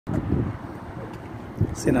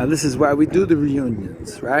See, now this is why we do the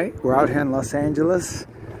reunions, right? We're out here in Los Angeles,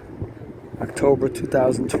 October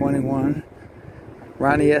 2021.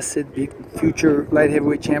 Ronnie Essett beat future light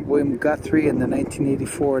heavyweight champ William Guthrie in the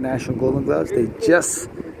 1984 National Golden Gloves. They just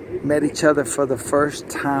met each other for the first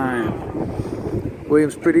time.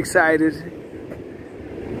 William's pretty excited.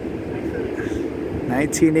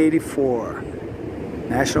 1984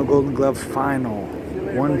 National Golden Gloves final.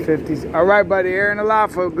 150s. All right, buddy. Aaron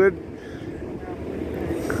Alafo, good.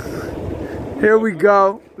 Here we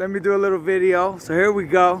go. Let me do a little video. So here we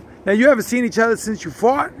go. Now you haven't seen each other since you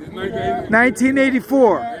fought?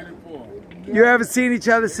 1984. You haven't seen each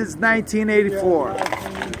other since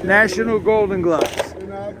 1984. National Golden Gloves.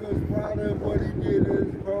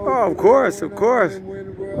 Oh, of course, of course.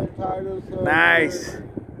 Nice.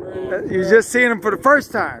 You just seen him for the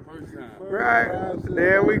first time. Right.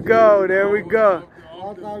 There we go. There we go.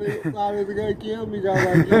 I thought he was going to kill me.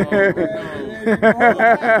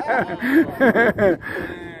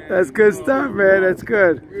 That's good stuff, man. That's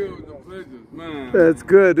good. That's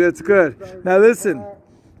good. That's good. Now listen.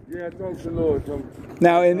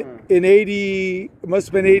 Now in 80, it must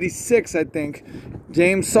have been 86, I think.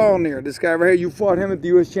 James Saulnier, this guy right here, you fought him at the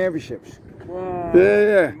U.S. Championships. Wow.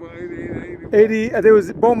 Yeah. 80. I think it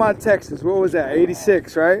was Beaumont, Texas. What was that?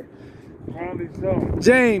 86, right? Probably so.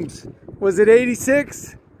 James, was it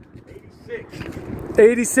 86? 86.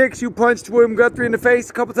 86, you punched William Guthrie in the face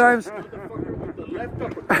a couple times?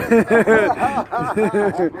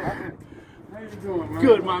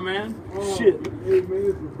 Good, my man. Oh, Shit. Hey, man,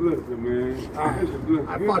 it's a blessing, man. It's a blessing.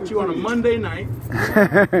 I fought you on a Monday night,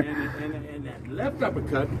 and that left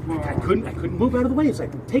uppercut, I couldn't move out of the way. It's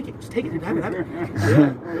like, take it, just take it, have it.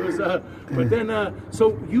 Yeah, it was. But then,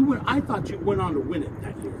 so you went. I thought you went on to win it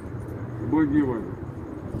that year. What year was it?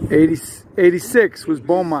 86 was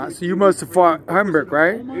Beaumont, so you must have fought Hembrick,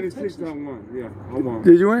 right? 86 I won, yeah, I won.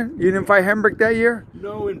 Did you win? You didn't fight Hembrick that year?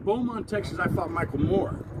 No, in Beaumont, Texas, I fought Michael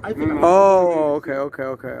Moore. I think. Oh, okay.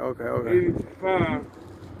 85,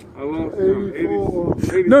 I lost him. 84.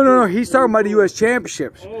 No, he's talking about the U.S.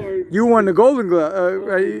 Championships. You won the Golden Glove.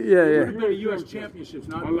 Yeah. No, U.S. Championships,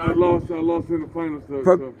 not. I lost in the finals.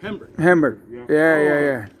 Hembrick. Hembrick.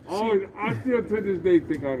 Yeah. I still to this day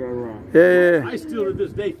think I got wrong. Yeah. I still to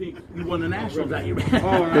this day think you won the Nationals that year. I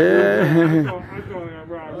thought I got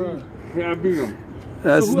wrong. I beat him.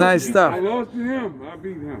 That's nice stuff. I lost to him. I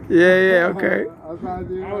beat him. Yeah, okay. I was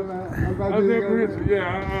apprehensive.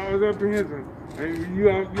 Yeah, I was apprehensive. And you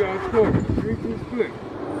outscored me. 3-2 split.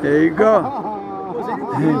 There you go.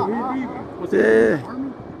 Was it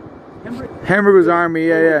Hembrick? Hembrick was Army.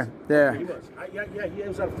 Yeah. He was. He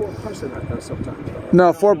was at Fort Preston sometimes.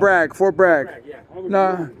 No, Fort Bragg. Yeah.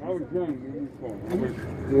 No. I was young when you fought. I was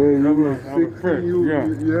fresh. Yeah,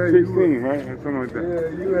 16, right? Or something like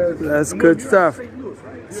that. That's good stuff.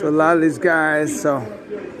 So a lot of these guys, so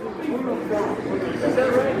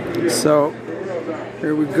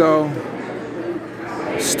here we go.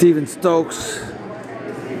 Steven Stokes,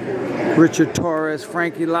 Richard Torres,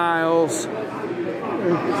 Frankie Lyles.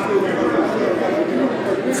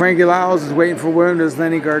 Frankie Lyles is waiting for William. There's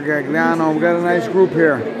Lenny Gargagliano. We got a nice group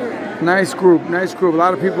here. Nice group. A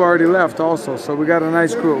lot of people already left also, so we got a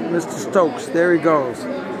nice group. Mr. Stokes, there he goes.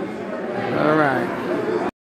 All right.